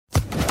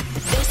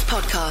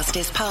podcast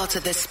is part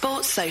of the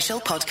Sports Social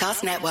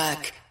Podcast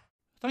Network.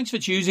 Thanks for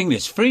choosing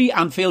this free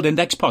Anfield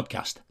Index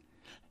podcast.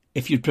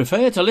 If you'd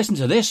prefer to listen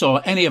to this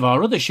or any of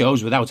our other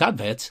shows without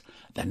adverts,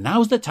 then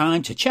now's the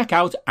time to check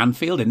out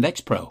Anfield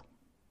Index Pro.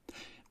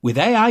 With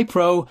AI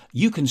Pro,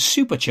 you can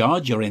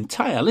supercharge your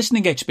entire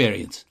listening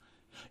experience.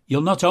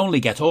 You'll not only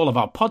get all of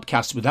our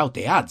podcasts without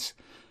the ads,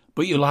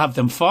 but you'll have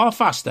them far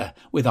faster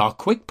with our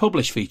Quick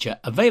Publish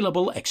feature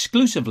available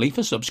exclusively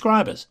for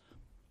subscribers.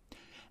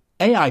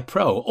 AI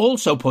Pro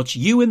also puts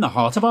you in the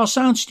heart of our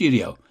sound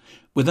studio,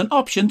 with an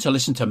option to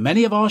listen to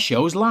many of our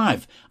shows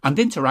live and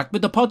interact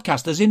with the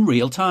podcasters in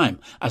real time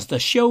as the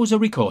shows are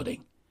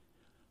recording.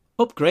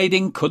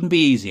 Upgrading couldn't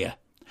be easier.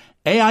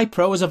 AI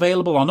Pro is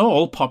available on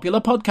all popular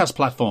podcast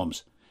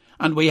platforms,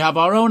 and we have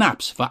our own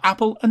apps for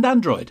Apple and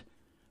Android.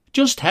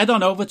 Just head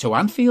on over to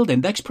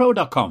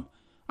AnfieldIndexPro.com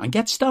and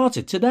get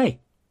started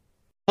today.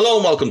 Hello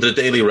and welcome to the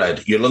Daily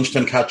Red, your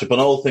lunchtime catch-up on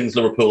all things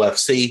Liverpool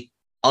FC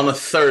on a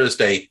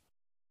Thursday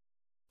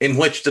in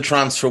which the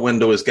transfer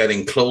window is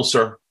getting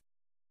closer,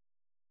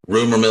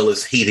 rumour mill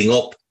is heating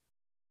up,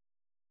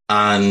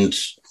 and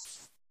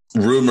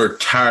rumoured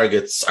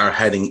targets are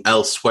heading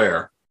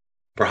elsewhere,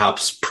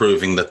 perhaps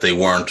proving that they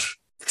weren't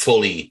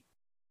fully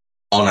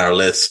on our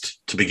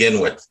list to begin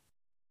with.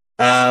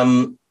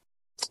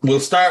 We'll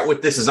start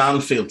with This is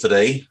Anfield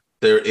today.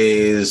 There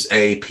is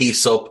a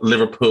piece up,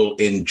 Liverpool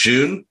in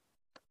June,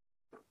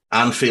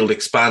 Anfield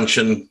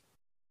expansion,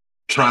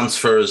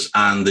 transfers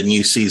and the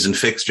new season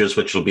fixtures,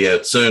 which will be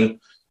out soon.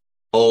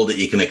 All that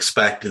you can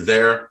expect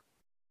there.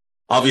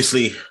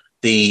 Obviously,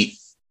 the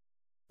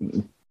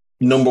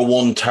number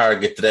one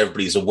target that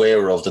everybody's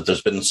aware of, that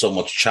there's been so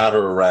much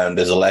chatter around,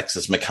 is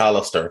Alexis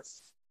McAllister.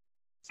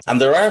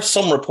 And there are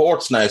some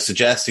reports now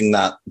suggesting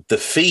that the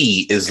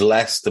fee is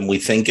less than we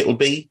think it'll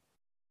be.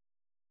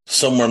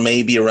 Somewhere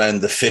maybe around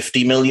the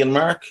 50 million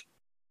mark,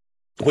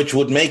 which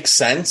would make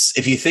sense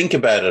if you think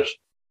about it.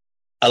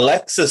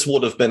 Alexis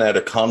would have been out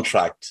of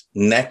contract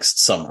next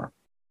summer.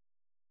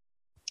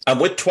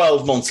 And with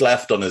 12 months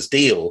left on his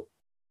deal,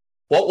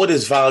 what would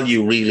his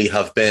value really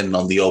have been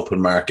on the open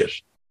market?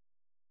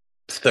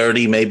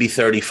 30, maybe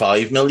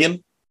 35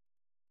 million?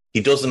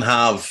 He doesn't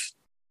have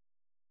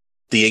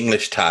the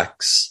English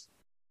tax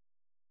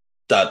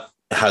that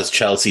has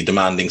Chelsea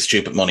demanding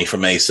stupid money for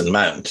Mason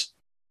Mount.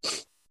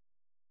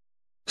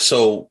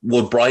 So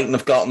would Brighton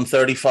have gotten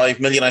 35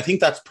 million? I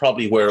think that's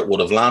probably where it would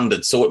have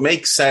landed. So it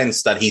makes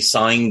sense that he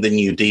signed the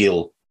new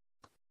deal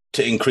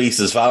to increase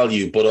his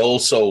value, but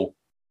also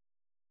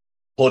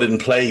put in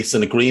place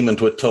an agreement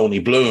with Tony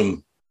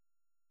Bloom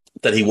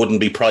that he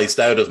wouldn't be priced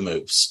out of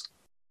moves.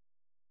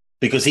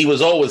 Because he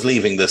was always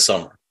leaving this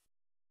summer.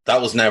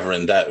 That was never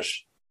in doubt.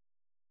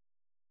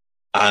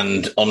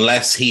 And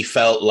unless he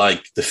felt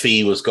like the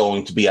fee was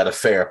going to be at a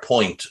fair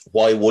point,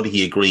 why would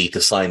he agree to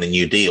sign a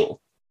new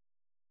deal?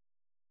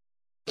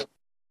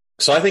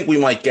 So I think we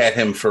might get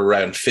him for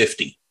around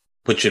 50,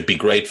 which would be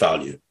great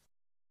value.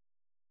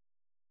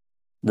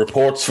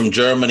 Reports from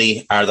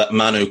Germany are that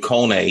Manu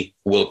Kone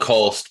will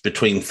cost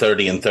between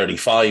 30 and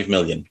 35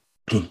 million.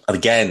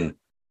 Again,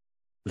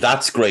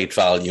 that's great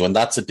value, and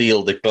that's a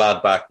deal that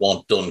Gladbach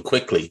want done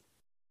quickly.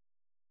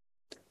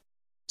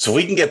 So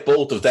we can get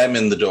both of them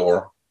in the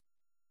door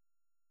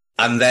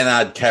and then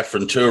add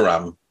Khéphren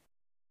Thuram.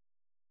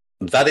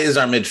 That is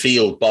our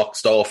midfield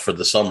boxed off for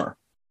the summer.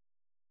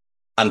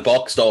 And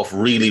boxed off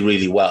really,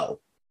 really well.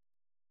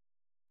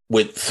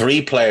 With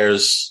three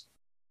players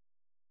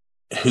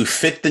who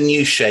fit the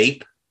new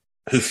shape,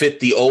 who fit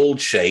the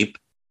old shape,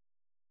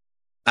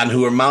 and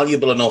who are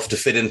malleable enough to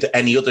fit into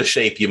any other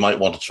shape you might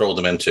want to throw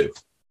them into.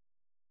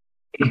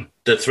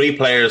 They're three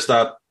players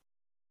that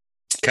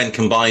can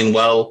combine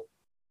well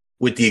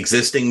with the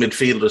existing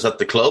midfielders at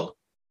the club.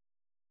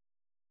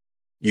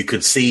 You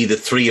could see the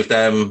three of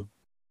them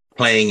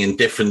playing in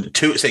different,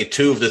 two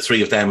of the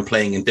three of them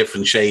playing in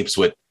different shapes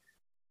with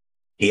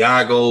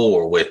Thiago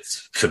or with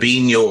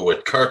Fabinho or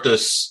with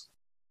Curtis.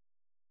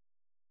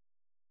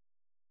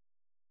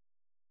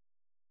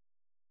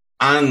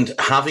 And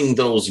having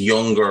those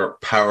younger,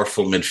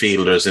 powerful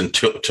midfielders in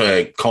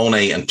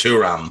Kone and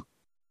Thuram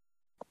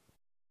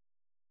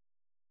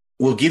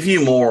will give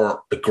you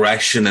more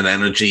aggression and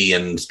energy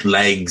and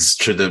legs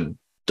through the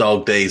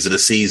dog days of the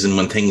season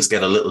when things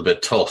get a little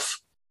bit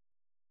tough.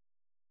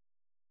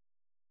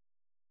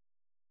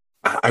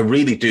 I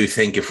really do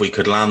think if we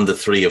could land the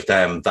three of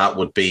them, that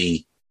would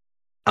be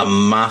a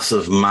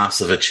massive,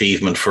 massive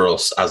achievement for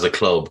us as a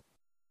club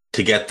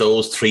to get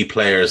those three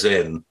players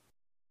in.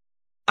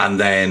 And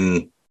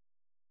then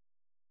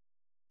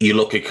you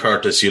look at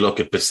Curtis, you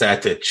look at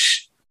Bajcetic,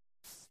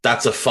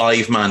 that's a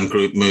five-man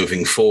group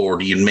moving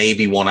forward. You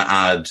maybe want to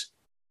add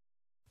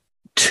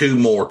two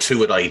more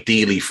to it,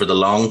 ideally, for the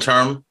long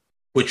term,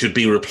 which would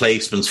be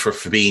replacements for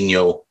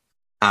Fabinho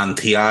and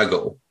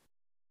Thiago.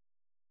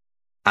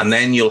 And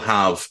then you'll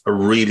have a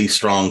really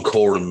strong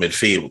core in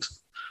midfield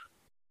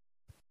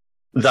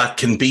that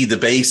can be the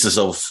basis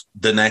of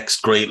the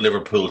next great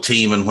Liverpool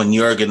team. And when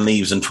Jurgen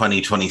leaves in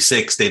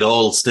 2026, they'd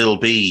all still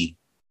be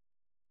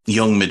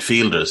young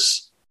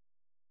midfielders.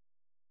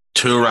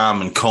 Thuram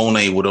and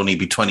Kone would only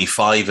be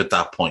 25 at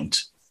that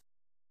point.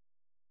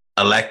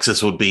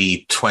 Alexis would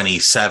be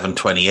 27,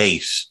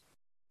 28.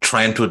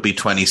 Trent would be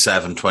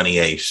 27,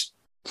 28.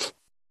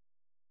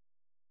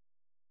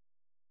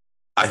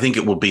 I think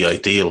it would be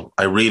ideal.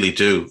 I really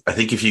do. I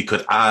think if you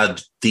could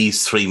add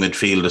these three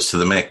midfielders to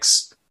the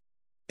mix,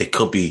 it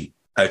could be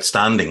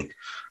outstanding.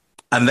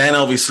 And then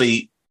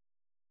obviously,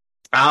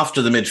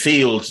 after the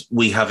midfield,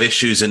 we have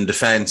issues in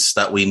defence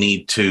that we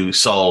need to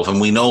solve.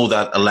 And we know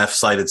that a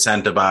left-sided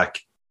centre-back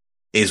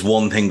is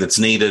one thing that's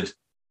needed.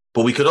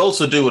 But we could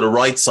also do with a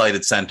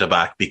right-sided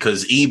centre-back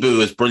because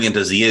Ibu, as brilliant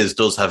as he is,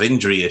 does have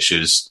injury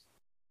issues.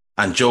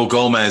 And Joe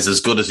Gomez,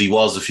 as good as he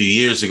was a few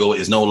years ago,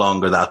 is no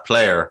longer that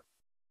player.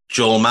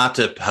 Joel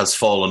Matip has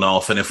fallen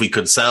off. And if we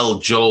could sell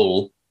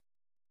Joel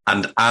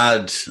and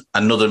add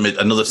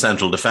another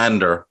central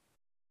defender,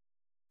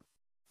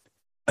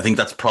 I think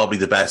that's probably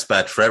the best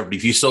bet for everybody.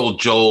 If you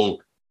sold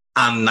Joel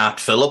and Nat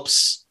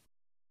Phillips,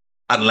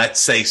 and let's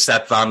say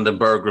Sepp van den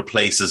Berg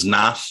replaces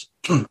Nat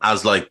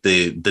as like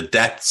the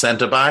depth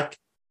centre-back,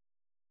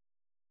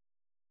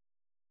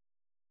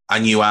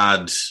 and you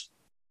add,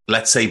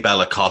 let's say,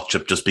 Bella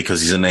Kotchap, just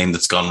because he's a name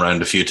that's gone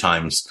around a few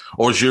times,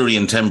 or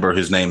Jurien Timber,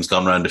 whose name's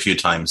gone around a few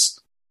times,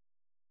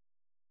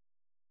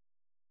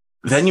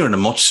 then you're in a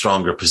much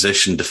stronger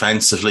position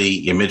defensively.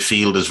 Your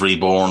midfield is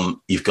reborn.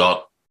 You've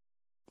got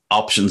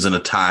options in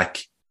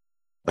attack.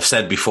 I've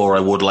said before,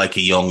 I would like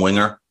a young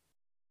winger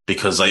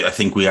because I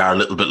think we are a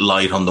little bit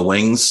light on the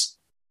wings.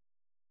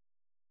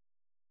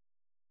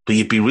 But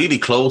you'd be really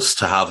close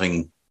to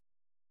having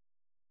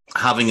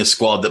a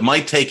squad that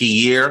might take a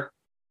year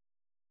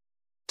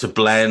to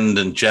blend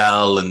and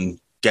gel and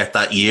get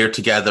that year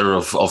together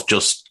of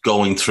just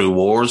going through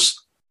wars.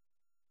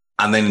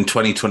 And then in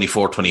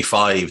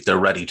 2024-25, they're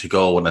ready to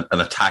go and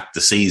attack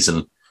the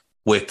season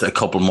with a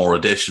couple more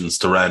additions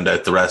to round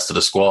out the rest of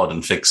the squad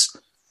and fix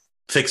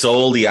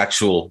all the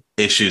actual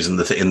issues in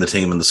the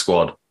team and the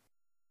squad.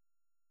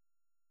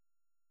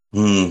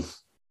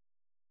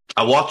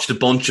 I watched a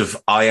bunch of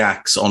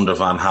Ajax under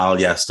Van Gaal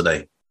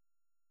yesterday.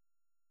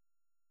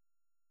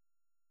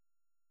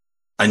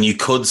 And you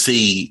could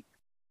see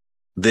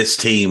this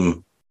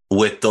team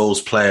with those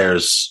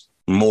players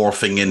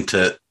morphing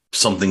into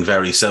something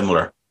very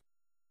similar.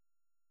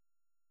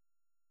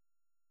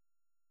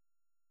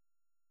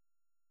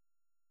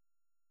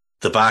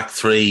 The back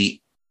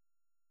three,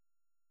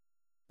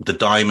 the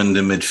diamond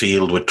in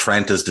midfield with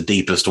Trent as the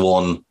deepest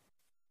one,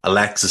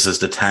 Alexis as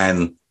the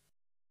 10,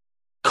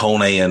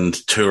 Kone and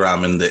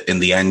Thuram in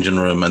the engine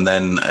room, and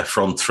then a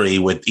front three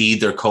with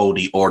either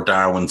Cody or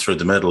Darwin through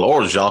the middle,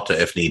 or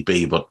Jota if need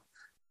be, but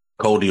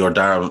Cody or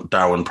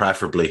Darwin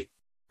preferably.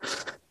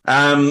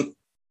 Also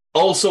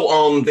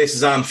on This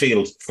Is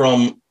Anfield,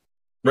 from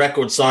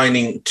record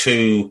signing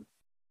to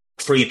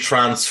free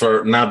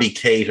transfer, Naby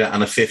Keita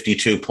and a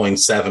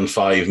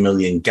 52.75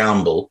 million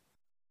gamble.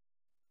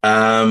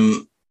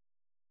 Jurgen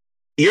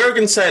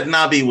said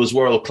Naby was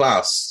world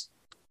class.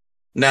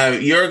 Now,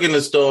 Jurgen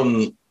has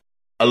done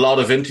a lot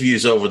of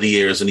interviews over the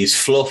years and he's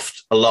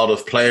fluffed a lot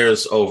of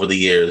players over the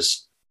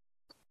years,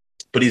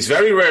 but he's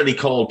very rarely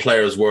called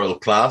players world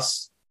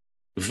class.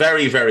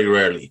 Very, very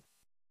rarely.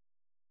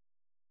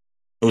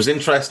 It was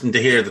interesting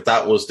to hear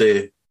that was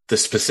the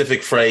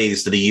specific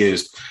phrase that he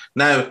used.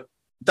 Now,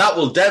 that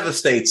will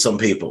devastate some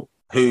people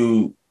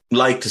who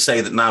like to say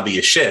that Naby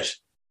is shit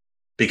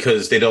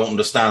because they don't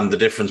understand the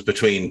difference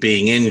between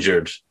being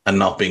injured and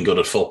not being good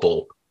at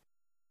football.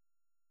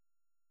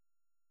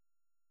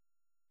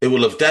 It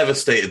will have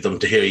devastated them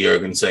to hear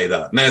Jurgen say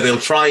that. Now, they'll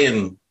try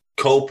and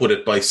cope with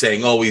it by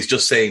saying, oh, he's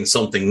just saying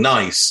something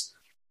nice.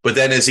 But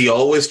then is he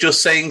always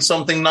just saying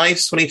something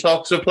nice when he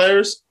talks to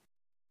players?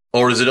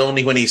 Or is it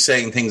only when he's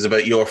saying things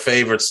about your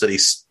favourites that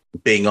he's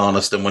being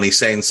honest, and when he's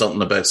saying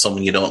something about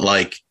someone you don't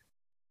like,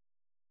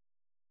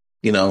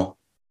 you know,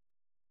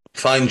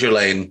 find your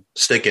lane,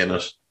 stick in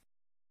it.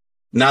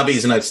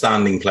 Naby's an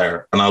outstanding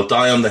player, and I'll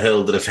die on the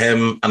hill that if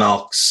him and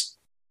Ox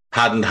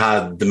hadn't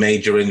had the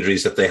major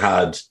injuries that they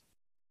had,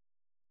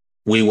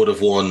 we would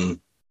have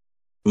won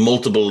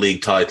multiple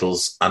league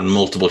titles and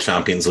multiple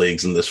Champions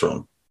Leagues in this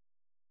run.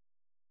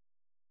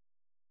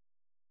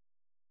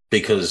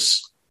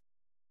 Because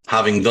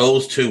having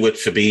those two with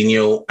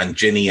Fabinho and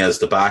Ginny as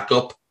the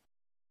backup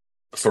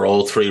for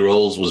all three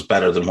roles was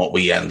better than what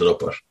we ended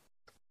up with.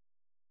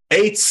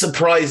 8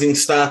 surprising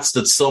stats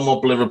that sum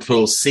up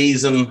Liverpool's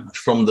season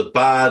from the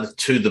bad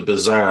to the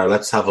bizarre.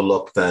 Let's have a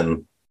look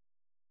then.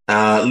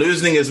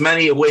 Losing as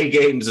many away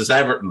games as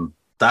Everton.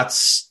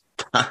 That's...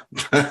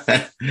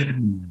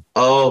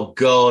 oh,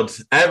 God.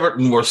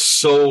 Everton were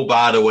so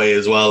bad away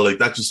as well. Like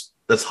that's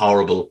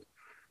horrible.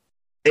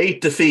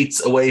 8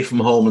 defeats away from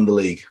home in the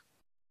league.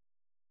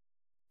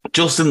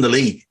 Just in the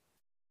league.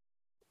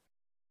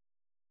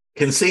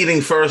 Conceding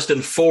first in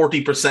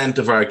 40%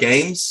 of our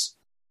games.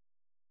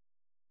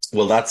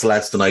 Well, that's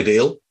less than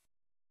ideal.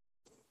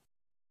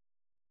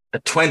 A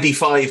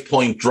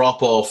 25-point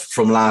drop-off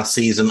from last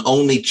season.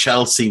 Only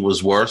Chelsea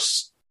was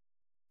worse.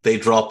 They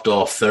dropped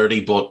off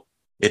 30, but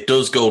it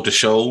does go to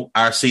show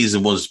our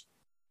season was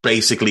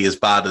basically as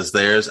bad as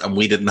theirs, and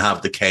we didn't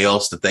have the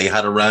chaos that they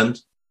had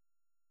around.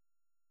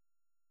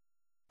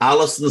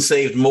 Alisson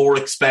saved more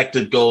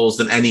expected goals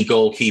than any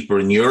goalkeeper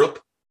in Europe.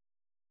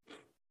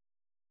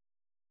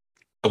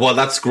 Well,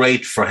 that's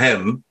great for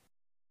him.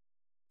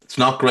 It's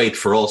not great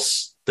for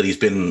us that he's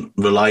been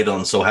relied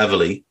on so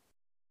heavily.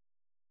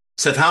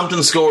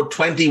 Southampton scored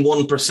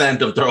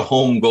 21% of their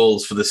home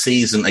goals for the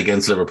season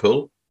against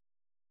Liverpool.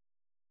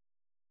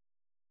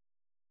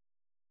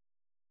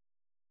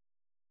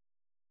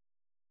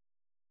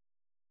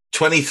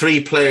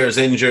 "23 players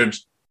injured,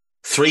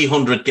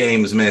 300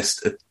 games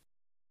missed."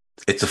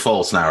 It's a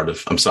false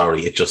narrative. I'm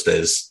sorry. It just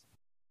is.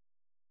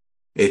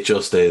 It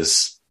just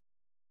is.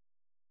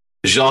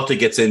 Jota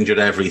gets injured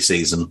every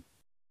season.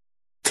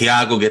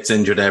 Thiago gets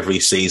injured every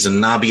season.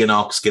 Naby and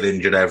Ox get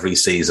injured every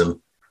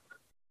season.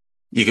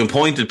 You can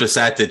point at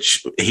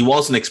Bajcetic. He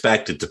wasn't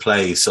expected to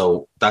play,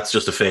 so that's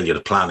just a failure to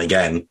plan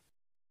again.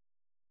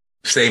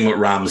 Same with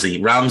Ramsey.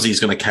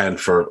 Ramsey's going to count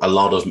for a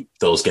lot of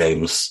those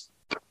games.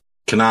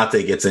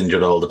 Konate gets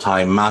injured all the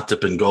time.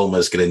 Matip and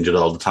Gomez get injured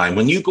all the time.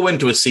 When you go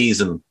into a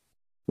season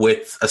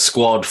with a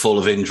squad full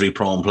of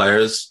injury-prone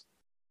players,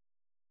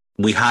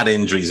 we had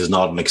injuries is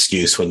not an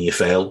excuse when you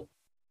fail.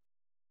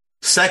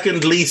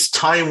 Second least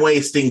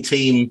time-wasting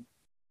team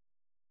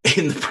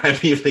in the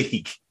Premier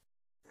League.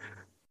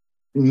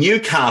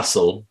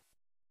 Newcastle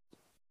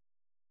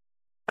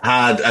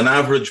had an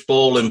average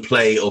ball in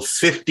play of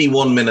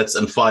 51 minutes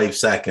and 5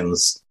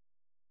 seconds.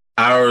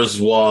 Ours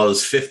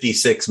was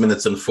 56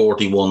 minutes and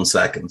 41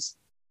 seconds.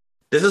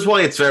 This is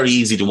why it's very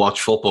easy to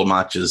watch football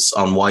matches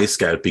on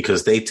Wisecout,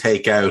 because they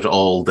take out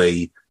all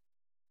the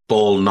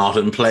ball not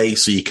in play,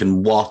 so you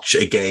can watch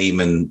a game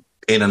in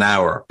an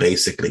hour,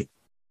 basically.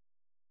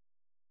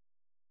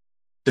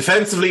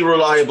 Defensively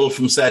reliable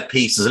from set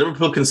pieces.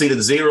 Liverpool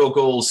conceded 0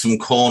 goals from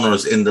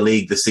corners in the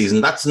league this season.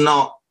 That's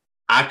not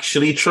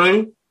actually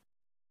true.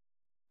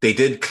 They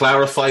did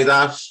clarify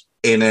that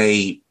in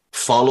a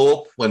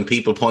follow-up when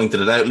people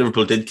pointed it out.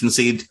 Liverpool did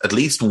concede at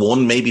least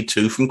 1, maybe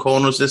 2 from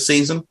corners this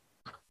season,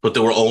 but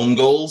there were own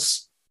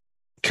goals.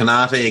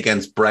 Konate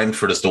against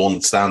Brentford is the one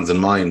that stands in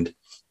mind.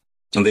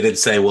 And they did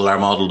say, well, our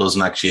model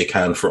doesn't actually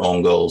account for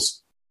own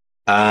goals.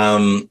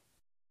 But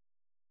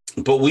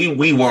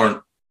we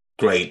weren't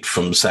great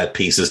from set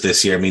pieces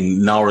this year. I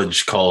mean, Nottingham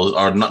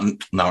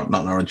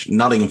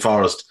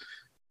Forest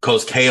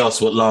caused chaos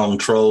with long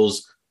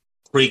throws.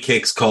 Free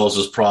kicks caused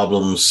us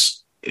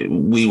problems.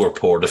 We were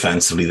poor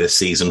defensively this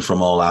season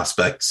from all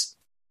aspects.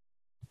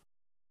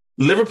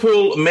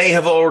 Liverpool may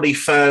have already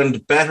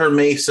found better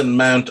Mason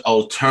Mount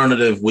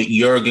alternative with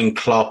Jurgen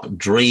Klopp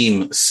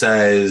dream,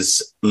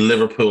 says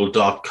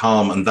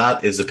Liverpool.com, and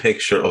that is a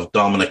picture of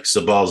Dominic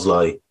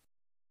Szoboszlai.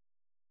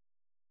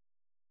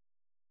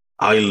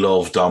 I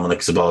love Dominic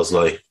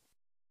Szoboszlai.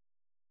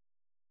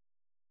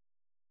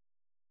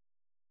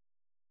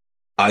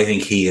 I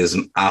think he is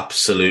an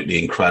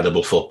absolutely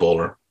incredible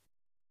footballer.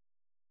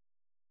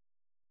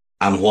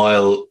 And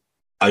while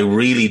I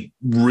really,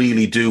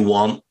 really do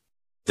want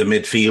the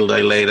midfield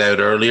I laid out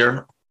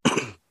earlier,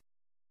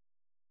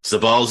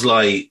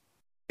 Szoboszlai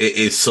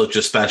is such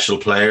a special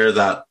player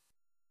that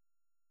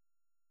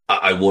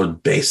I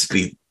would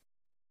basically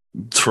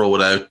throw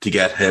it out to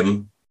get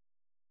him.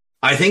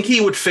 I think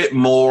he would fit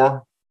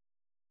more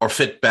or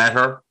fit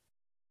better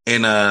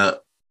in a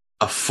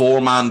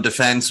 4-man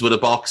defence with a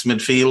box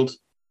midfield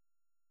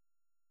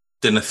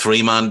than a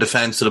 3-man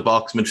defence with a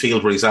box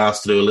midfield where he's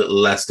asked to do a little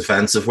less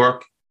defensive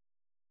work.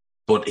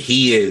 But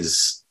he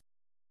is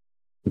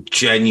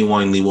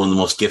genuinely one of the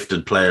most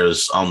gifted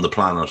players on the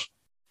planet.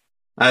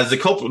 There's a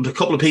couple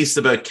of pieces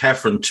about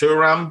Khéphren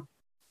Thuram.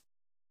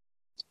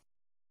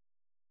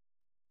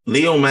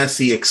 Leo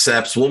Messi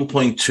accepts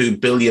 1.2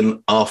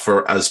 billion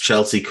offer as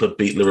Chelsea could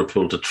beat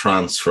Liverpool to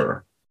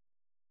transfer.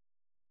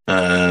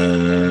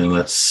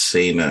 Let's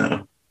see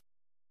now.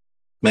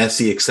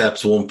 Messi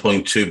accepts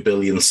 1.2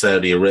 billion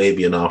Saudi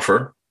Arabian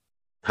offer.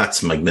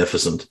 That's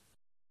magnificent.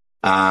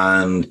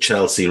 And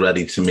Chelsea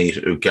ready to meet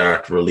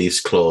Ugarte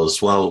release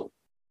clause. Well,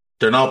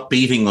 they're not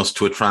beating us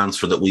to a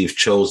transfer that we've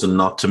chosen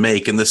not to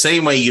make. In the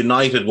same way,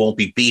 United won't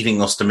be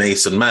beating us to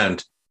Mason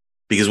Mount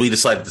because we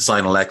decided to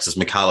sign Alexis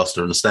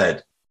McAllister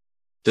instead.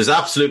 There's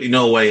absolutely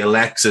no way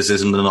Alexis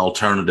isn't an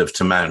alternative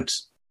to Mount.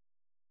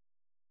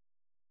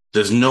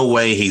 There's no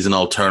way he's an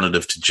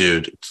alternative to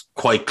Jude. It's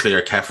quite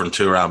clear Khéphren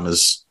Thuram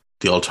is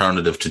the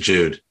alternative to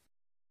Jude.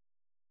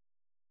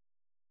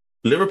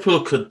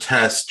 Liverpool could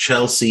test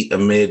Chelsea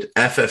amid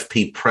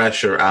FFP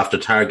pressure after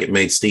Target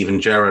made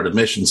Steven Gerrard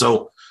admission.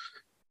 So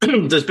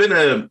there's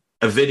been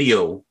a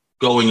video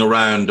going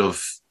around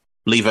of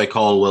Levi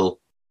Colwill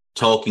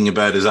talking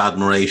about his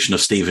admiration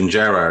of Steven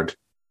Gerrard.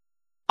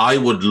 I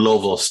would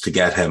love us to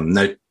get him.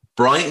 Now,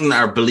 Brighton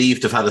are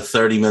believed to have had a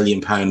 £30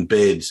 million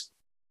bid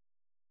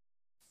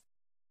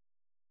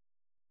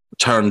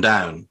turned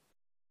down.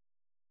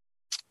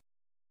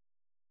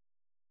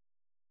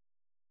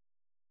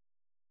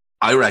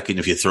 I reckon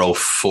if you throw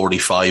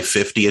 45,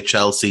 50 at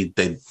Chelsea,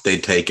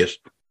 they'd take it.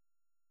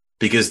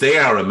 Because they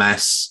are a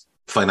mess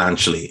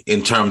financially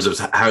in terms of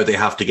how they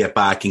have to get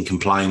back in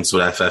compliance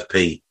with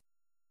FFP.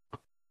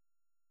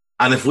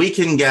 And if we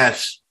can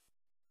get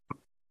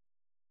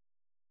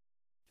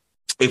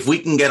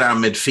our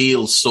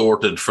midfield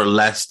sorted for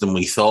less than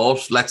we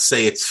thought, let's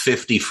say it's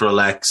 50 for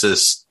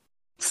Alexis,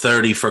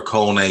 30 for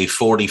Kone,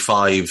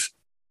 45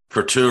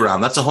 for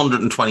Thuram, that's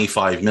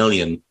 125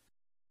 million.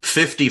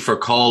 50 for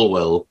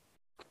Caldwell,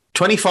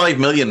 25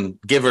 million,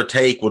 give or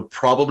take, would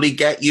probably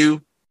get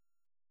you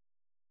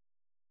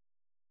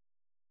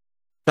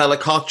Bella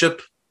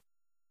Kotchap.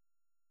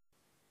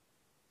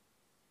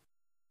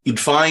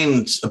 You'd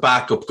find a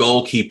backup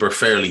goalkeeper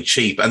fairly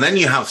cheap. And then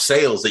you have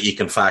sales that you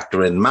can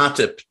factor in.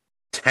 Matip,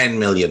 10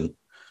 million.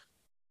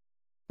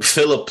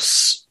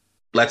 Phillips,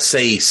 let's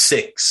say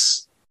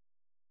 6.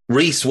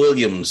 Reece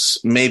Williams,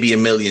 maybe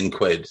 £1 million.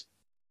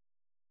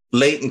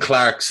 Leighton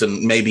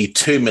Clarkson, maybe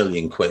 £2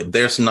 million.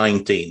 There's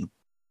 19.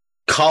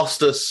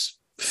 Costas,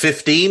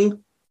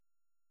 15,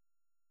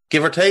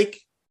 give or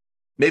take.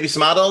 Maybe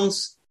some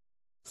add-ons.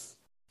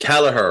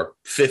 Kelleher,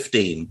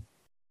 15.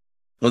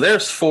 Well,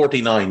 there's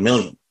 49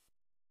 million.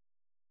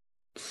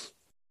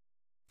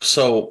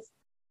 So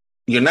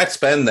your net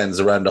spend then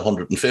is around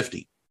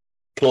 150,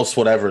 plus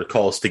whatever it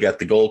costs to get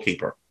the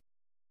goalkeeper.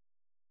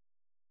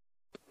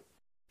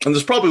 And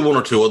there's probably one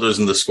or two others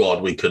in the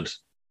squad we could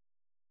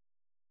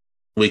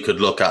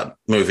look at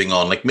moving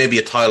on, like maybe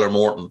a Tyler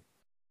Morton.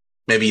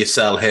 Maybe you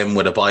sell him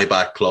with a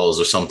buyback clause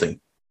or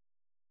something.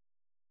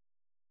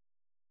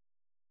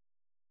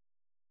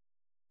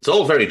 It's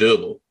all very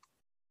doable,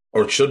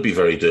 or it should be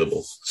very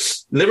doable.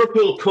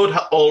 Liverpool could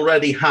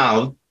already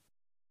have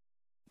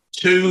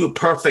 2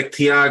 perfect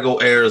Thiago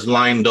heirs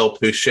lined up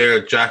who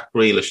share Jack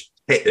Grealish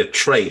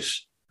trait.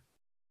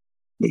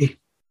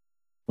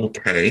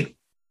 Okay.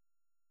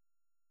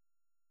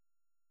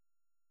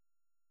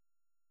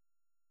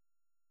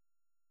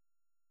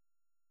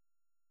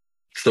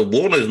 So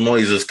one is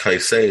Moises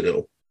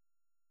Caicedo.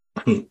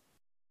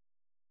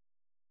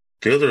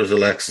 The other is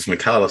Alexis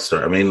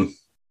McAllister. I mean,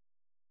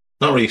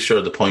 not really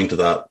sure the point of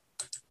that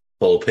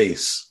whole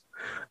piece.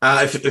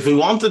 If we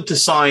wanted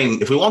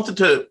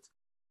to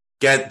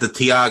get the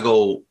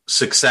Thiago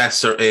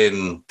successor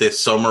in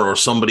this summer, or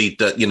somebody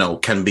that, you know,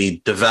 can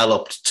be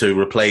developed to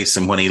replace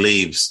him when he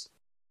leaves,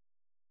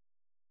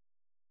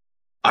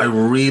 I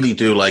really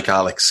do like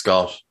Alex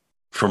Scott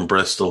from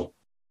Bristol.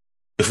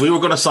 If we were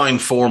going to sign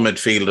 4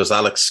 midfielders,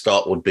 Alex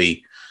Scott would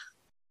be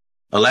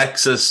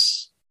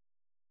Alexis,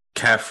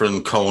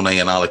 Kefren,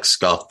 Kone, and Alex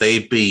Scott.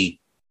 They'd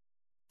be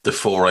the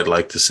 4 I'd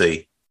like to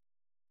see.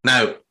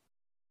 Now,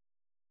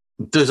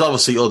 there's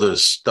obviously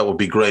others that would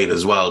be great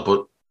as well,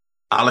 but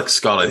Alex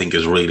Scott, I think,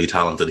 is really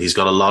talented. He's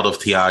got a lot of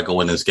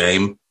Thiago in his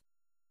game,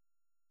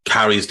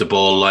 carries the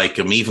ball like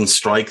him, even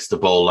strikes the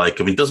ball like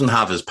him. He doesn't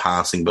have his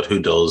passing, but who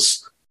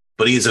does?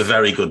 But he's a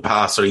very good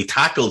passer. He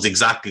tackles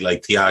exactly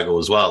like Thiago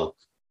as well.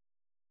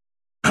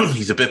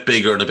 He's a bit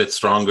bigger and a bit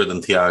stronger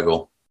than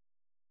Thiago,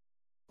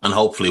 and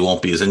hopefully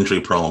won't be as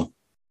injury prone.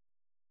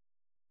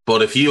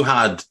 But if you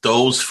had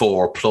those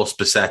 4 plus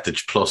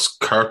Bajcetic plus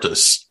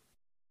Curtis,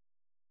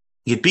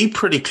 you'd be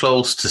pretty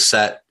close to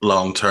set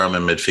long-term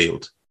in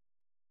midfield.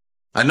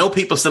 I know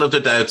people still have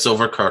their doubts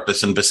over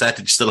Curtis, and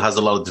Bajcetic still has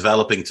a lot of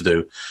developing to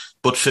do,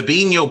 but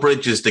Fabinho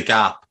bridges the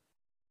gap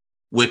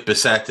with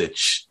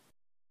Bajcetic,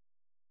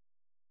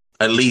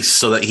 at least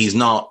so that he's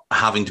not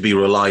having to be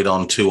relied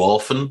on too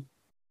often.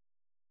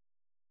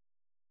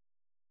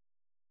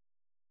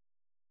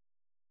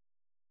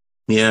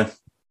 Yeah.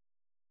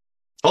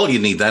 All you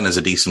need then is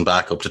a decent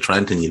backup to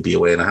Trent, and you'd be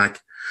away in a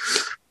hack.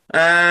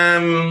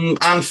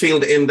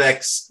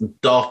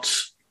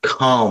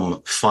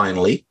 AnfieldIndex.com,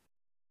 finally.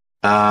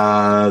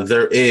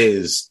 There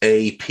is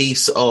a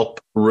piece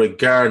up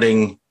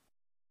regarding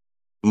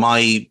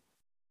my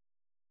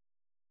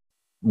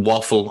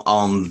waffle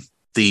on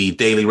the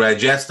Daily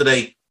Red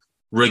yesterday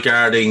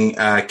regarding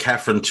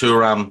Kefren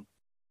Thuram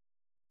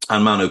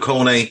and Manu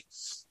Kone.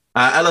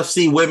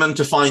 LFC women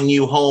to find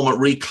new home at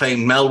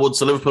reclaimed Melwood.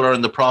 So Liverpool are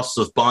in the process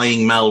of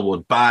buying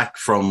Melwood back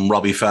from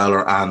Robbie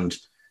Fowler and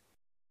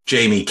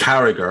Jamie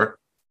Carragher.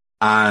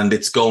 And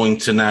it's going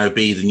to now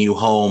be the new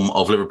home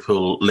of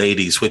Liverpool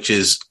ladies, which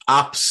is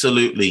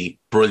absolutely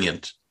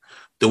brilliant.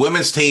 The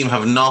women's team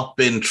have not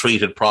been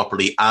treated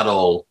properly at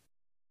all.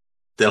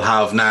 They'll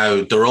have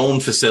now their own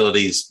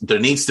facilities. There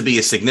needs to be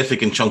a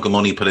significant chunk of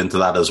money put into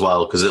that as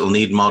well, because it'll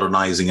need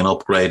modernising and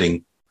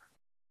upgrading.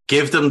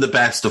 Give them the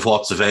best of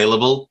what's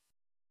available.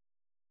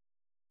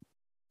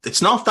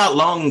 It's not that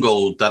long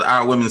ago that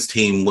our women's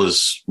team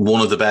was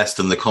one of the best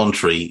in the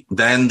country.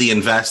 Then the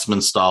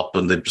investment stopped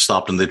and they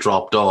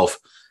dropped off.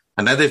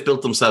 And now they've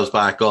built themselves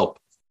back up.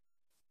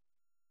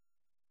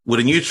 With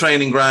a new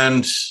training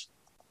ground,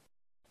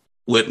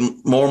 with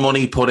more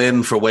money put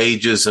in for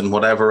wages and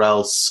whatever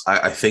else,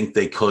 I think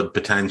they could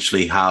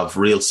potentially have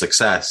real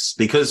success,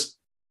 because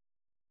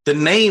the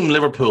name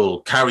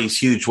Liverpool carries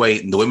huge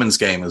weight in the women's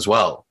game as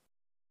well.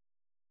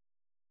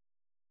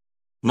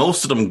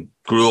 Most of them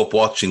grew up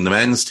watching the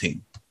men's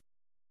team,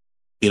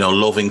 you know,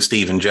 loving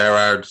Steven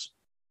Gerrard,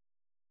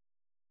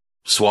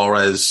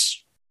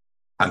 Suarez,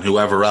 and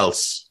whoever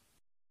else,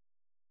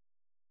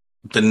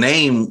 the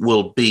name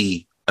will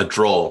be a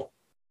draw.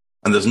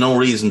 And there's no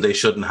reason they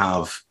shouldn't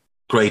have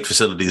great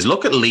facilities.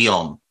 Look at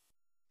Lyon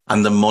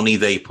and the money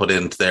they put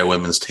into their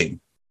women's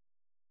team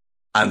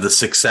and the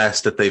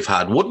success that they've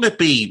had. Wouldn't it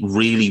be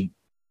really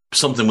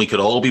something we could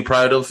all be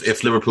proud of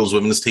if Liverpool's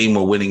women's team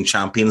were winning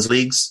Champions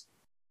Leagues?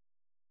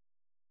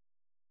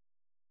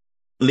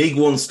 League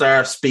One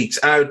star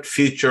speaks out,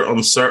 future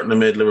uncertain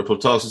amid Liverpool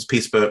talks. There's a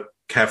piece about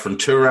Kefren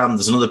Turam.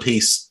 There's another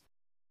piece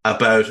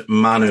about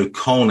Manu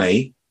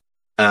Kone.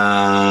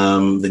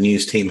 The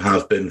news team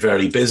have been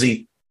very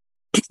busy.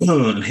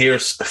 And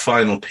here's a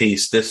final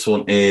piece. This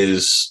one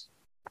is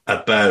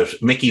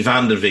about Mickey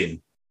van der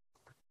Veen.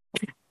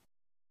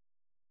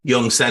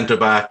 Young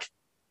centre-back,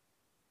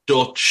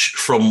 Dutch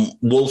from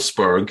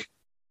Wolfsburg,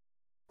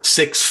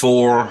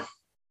 6'4",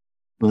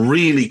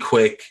 really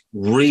quick,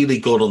 really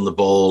good on the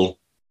ball.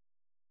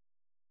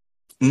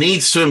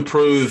 Needs to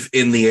improve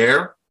in the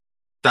air.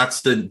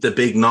 That's the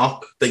big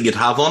knock that you'd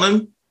have on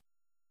him.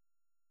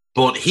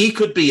 But he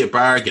could be a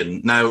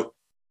bargain. Now,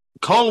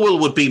 Colwill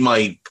would be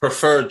my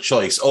preferred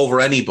choice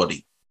over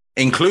anybody,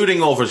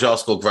 including over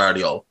Josko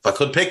Gvardiol. If I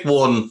could pick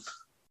one,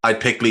 I'd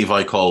pick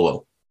Levi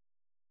Colwill.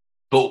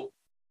 But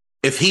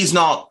if he's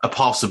not a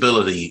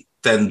possibility,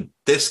 then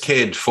this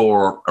kid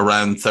for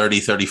around 30,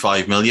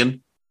 35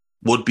 million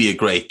would be a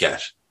great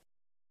get.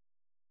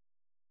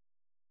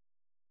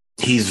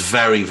 He's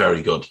very,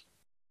 very good.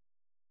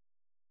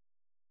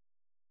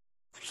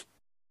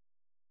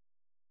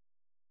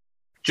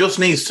 Just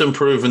needs to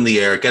improve in the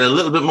air, get a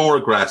little bit more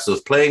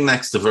aggressive. Playing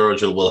next to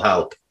Virgil will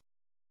help.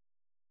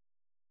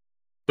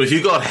 But if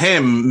you got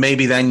him,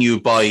 maybe then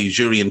you buy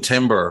Jurrien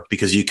Timber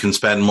because you can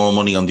spend more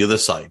money on the other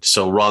side.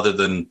 So rather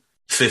than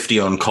 50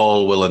 on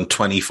Colwill and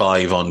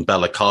 25 on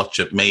Bella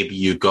Kotchap, maybe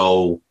you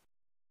go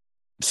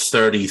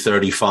 30,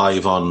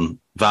 35 on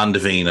Van de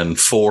Veen and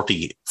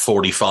 40,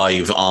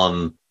 45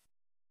 on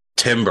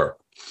Timber.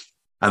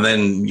 And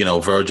then, you know,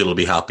 Virgil will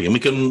be happy. And we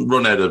can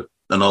run out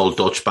an old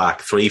Dutch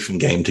back three from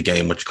game to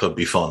game, which could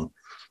be fun.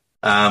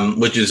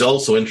 Which is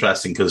also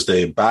interesting because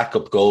the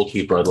backup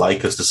goalkeeper I'd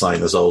like us to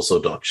sign is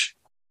also Dutch.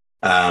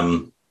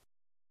 Bart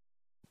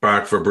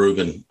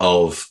Verbruggen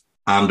of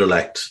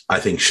Anderlecht, I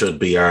think, should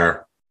be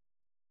our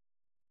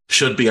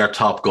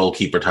top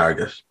goalkeeper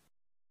target.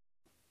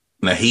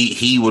 Now,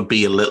 he would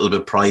be a little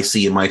bit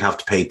pricey. You might have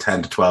to pay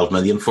 10 to 12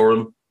 million for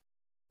him,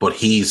 but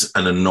he's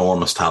an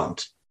enormous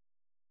talent.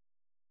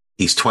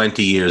 He's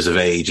 20 years of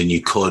age, and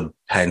you could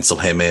pencil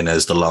him in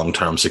as the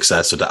long-term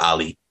successor to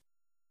Ali.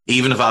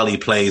 Even if Ali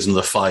plays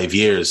another 5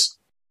 years,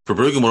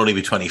 Verbruggen will only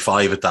be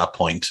 25 at that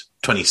point,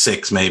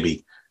 26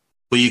 maybe.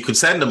 But you could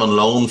send him on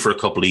loan for a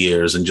couple of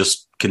years and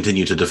just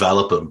continue to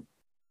develop him.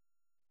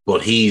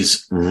 But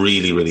he's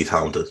really, really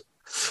talented.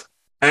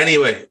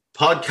 Anyway,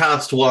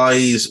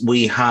 podcast-wise,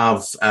 we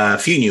have a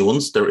few new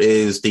ones. There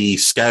is the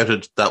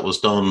Scouted that was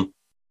done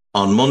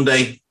on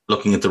Monday,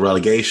 looking at the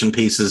relegation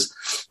pieces.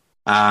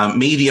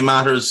 Media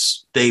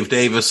Matters, Dave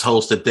Davis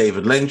hosted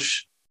David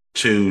Lynch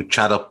to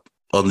chat up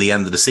on the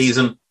end of the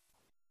season.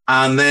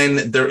 And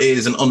then there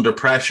is an Under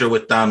Pressure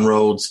with Dan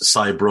Rhodes,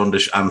 Cy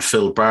Brundish and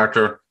Phil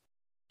Barter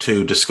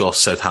to discuss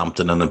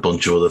Southampton and a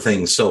bunch of other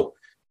things. So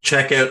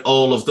check out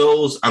all of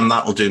those, and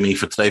that will do me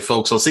for today,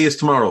 folks. I'll see you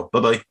tomorrow.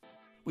 Bye-bye.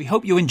 We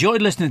hope you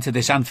enjoyed listening to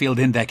this Anfield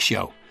Index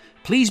show.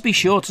 Please be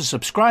sure to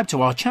subscribe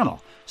to our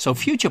channel so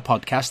future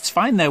podcasts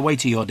find their way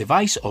to your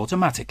device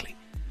automatically.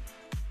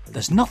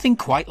 There's nothing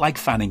quite like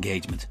fan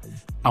engagement,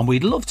 and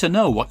we'd love to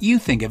know what you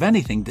think of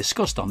anything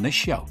discussed on this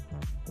show.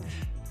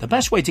 The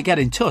best way to get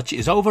in touch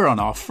is over on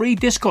our free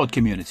Discord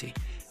community,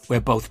 where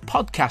both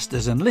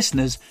podcasters and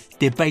listeners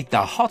debate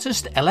the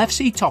hottest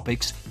LFC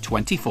topics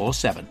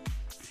 24/7.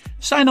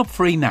 Sign up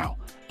free now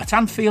at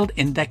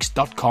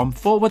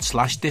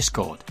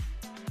AnfieldIndex.com/Discord.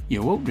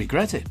 You won't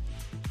regret it.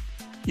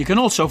 You can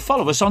also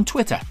follow us on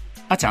Twitter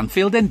at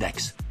Anfield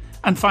Index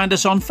and find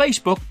us on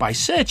Facebook by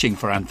searching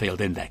for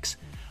Anfield Index.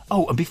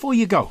 Oh, and before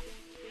you go,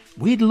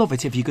 we'd love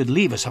it if you could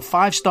leave us a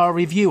 5-star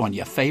review on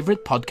your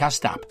favourite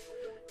podcast app.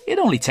 It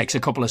only takes a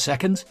couple of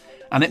seconds,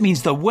 and it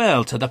means the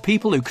world to the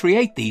people who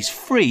create these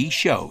free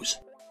shows.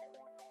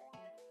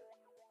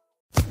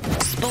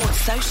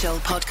 Sports Social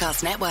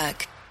Podcast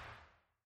Network.